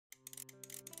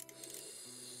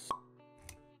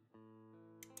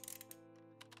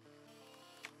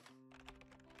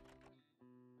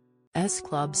S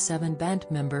Club 7 band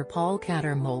member Paul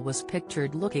Cattermole was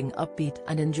pictured looking upbeat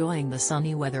and enjoying the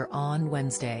sunny weather on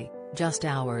Wednesday, just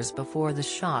hours before the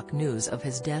shock news of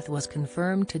his death was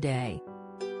confirmed today.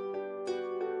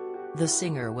 The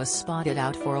singer was spotted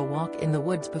out for a walk in the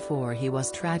woods before he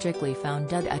was tragically found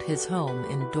dead at his home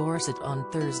in Dorset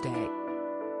on Thursday.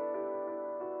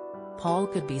 Paul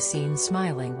could be seen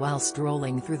smiling while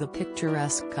strolling through the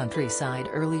picturesque countryside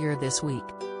earlier this week.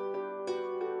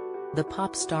 The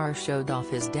pop star showed off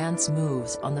his dance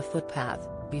moves on the footpath,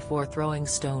 before throwing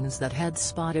stones that had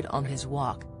spotted on his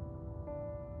walk.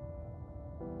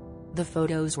 The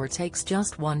photos were taken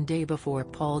just one day before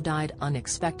Paul died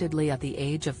unexpectedly at the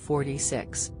age of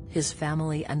 46, his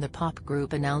family and the pop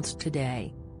group announced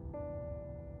today.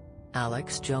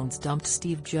 Alex Jones dumped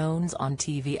Steve Jones on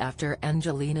TV after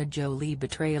Angelina Jolie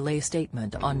betrayal. A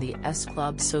statement on the S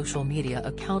Club's social media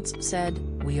accounts said,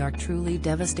 "We are truly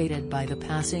devastated by the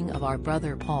passing of our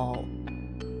brother Paul.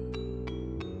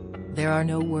 There are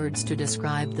no words to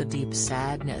describe the deep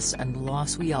sadness and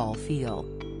loss we all feel.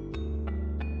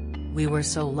 We were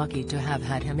so lucky to have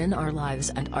had him in our lives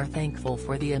and are thankful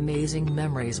for the amazing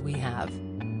memories we have.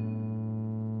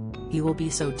 He will be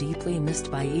so deeply missed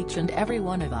by each and every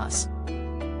one of us.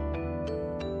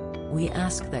 We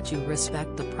ask that you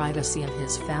respect the privacy of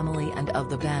his family and of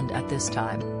the band at this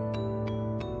time."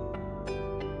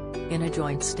 In a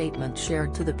joint statement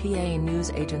shared to the PA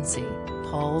news agency,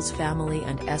 Paul's family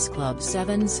and S Club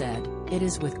 7 said, "It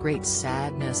is with great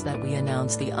sadness that we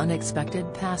announce the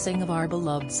unexpected passing of our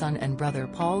beloved son and brother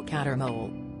Paul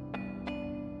Cattermole.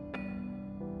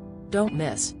 Don't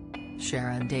miss.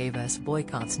 Sharon Davis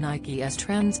boycotts Nike's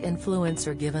trends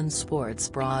influencer given sports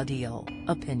bra deal.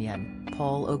 Opinion,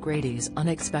 Paul O'Grady's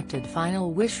unexpected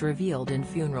final wish revealed in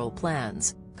funeral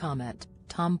plans. Comment,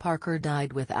 Tom Parker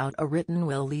died without a written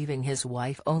will, leaving his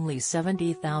wife only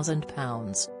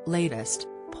 £70,000. Latest,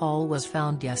 Paul was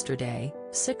found yesterday,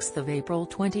 6th of April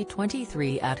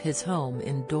 2023 at his home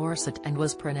in Dorset and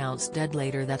was pronounced dead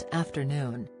later that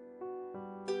afternoon.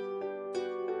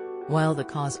 While the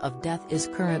cause of death is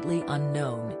currently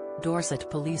unknown, Dorset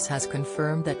police has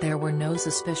confirmed that there were no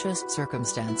suspicious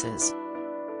circumstances.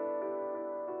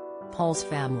 Paul's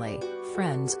family,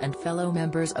 friends and fellow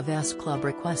members of S Club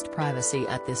request privacy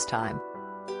at this time.